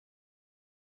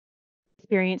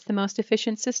Experience the most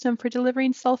efficient system for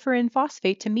delivering sulfur and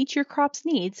phosphate to meet your crop's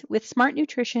needs with Smart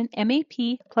Nutrition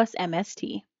MAP plus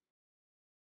MST.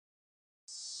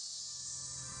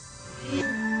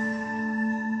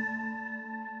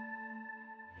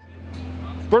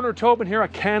 Bernard Tobin here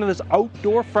at Canada's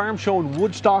Outdoor Farm Show in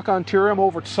Woodstock, Ontario. I'm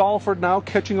over at Salford now,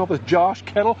 catching up with Josh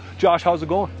Kettle. Josh, how's it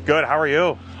going? Good, how are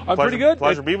you? I'm pretty good.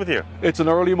 Pleasure to be with you. It's an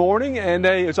early morning, and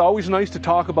it's always nice to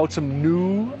talk about some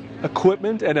new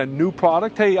equipment and a new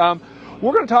product. Hey,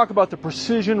 we're going to talk about the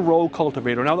Precision Row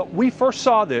Cultivator. Now, we first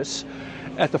saw this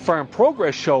at the Farm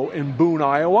Progress Show in Boone,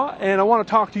 Iowa, and I want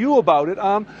to talk to you about it.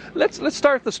 Let's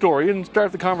start the story and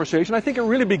start the conversation. I think it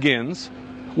really begins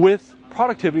with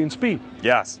productivity and speed.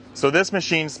 Yes. So this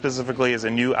machine specifically is a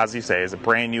new, as you say, is a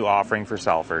brand new offering for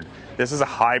Salford. This is a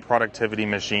high productivity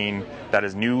machine that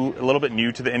is new, a little bit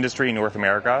new to the industry in North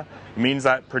America. It means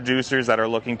that producers that are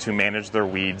looking to manage their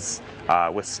weeds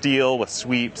with steel, with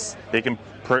sweeps, they can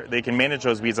manage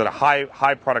those weeds at a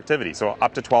high productivity. So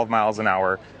up to 12 miles an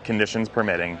hour, conditions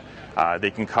permitting.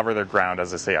 They can cover their ground,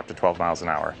 as I say, up to 12 miles an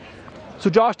hour. So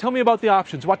Josh, tell me about the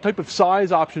options. What type of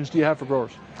size options do you have for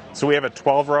growers? So we have a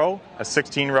 12-row, a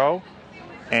 16-row,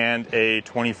 and a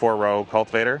 24-row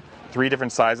cultivator. 3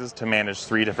 different sizes to manage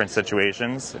 3 different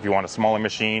situations. If you want a smaller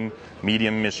machine,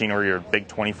 medium machine, or your big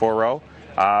 24-row,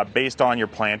 based on your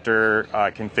planter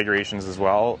configurations as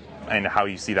well, and how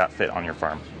you see that fit on your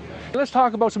farm. Let's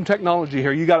talk about some technology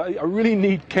here. You got a really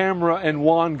neat camera and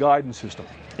wand guidance system.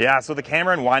 Yeah, so the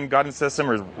camera and wand guidance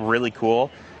system is really cool.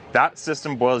 That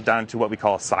system boils down to what we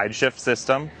call a side shift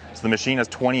system. So the machine has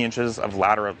 20 inches of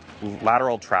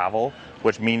lateral travel,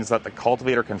 which means that the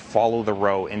cultivator can follow the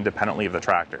row independently of the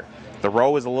tractor. The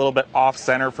row is a little bit off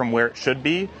center from where it should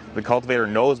be. The cultivator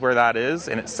knows where that is,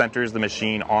 and it centers the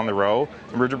machine on the row,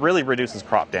 and really reduces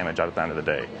crop damage at the end of the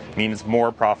day. It means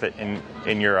more profit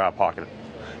in your pocket.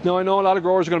 Now, I know a lot of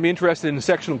growers are going to be interested in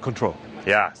sectional control.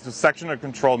 Yeah, so sectional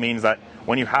control means that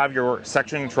when you have your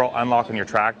section control unlock on your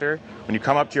tractor, when you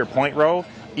come up to your point row,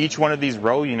 each one of these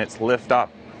row units lift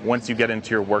up once you get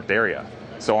into your worked area.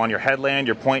 So on your headland,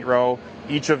 your point row,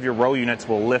 each of your row units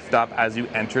will lift up as you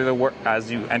enter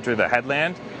the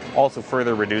headland, also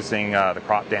further reducing the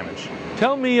crop damage.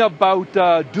 Tell me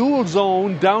about dual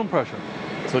zone down pressure.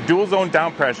 So dual zone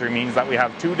down pressure means that we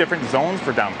have 2 different zones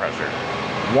for down pressure.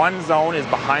 One zone is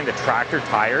behind the tractor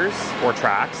tires or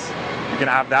tracks. You can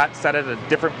have that set at a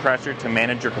different pressure to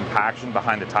manage your compaction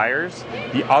behind the tires.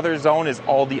 The other zone is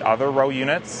all the other row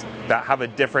units that have a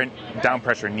different down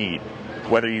pressure need.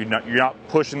 Whether you're not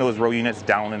pushing those row units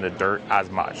down in the dirt as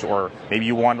much, or maybe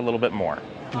you want a little bit more.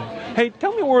 Hey,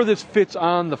 tell me where this fits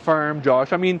on the farm,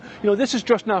 Josh. I mean, this is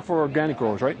just not for organic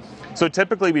growers, right? So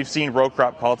typically we've seen row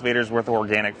crop cultivators with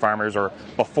organic farmers, or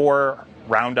before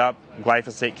Roundup,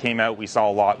 glyphosate came out, we saw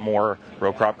a lot more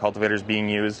row crop cultivators being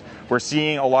used. We're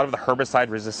seeing a lot of the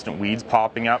herbicide-resistant weeds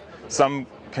popping up. Some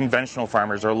conventional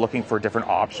farmers are looking for different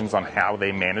options on how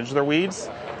they manage their weeds.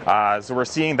 So we're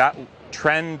seeing that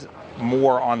trend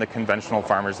more on the conventional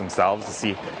farmers themselves to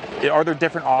see, are there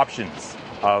different options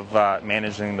of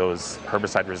managing those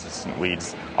herbicide-resistant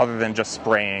weeds other than just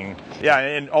spraying,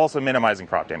 and also minimizing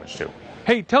crop damage too.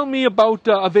 Hey, tell me about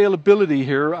availability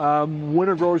here. When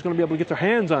are growers going to be able to get their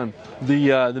hands on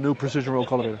the new Precision Row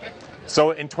cultivator?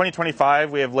 So in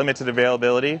 2025, we have limited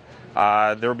availability.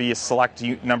 There will be a select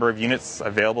number of units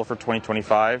available for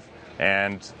 2025.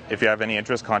 And if you have any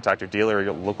interest, contact your dealer or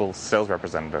your local sales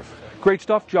representative. Great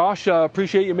stuff, Josh.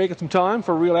 Appreciate you making some time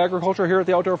for Real Agriculture here at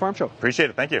the Outdoor Farm Show. Appreciate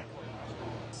it. Thank you.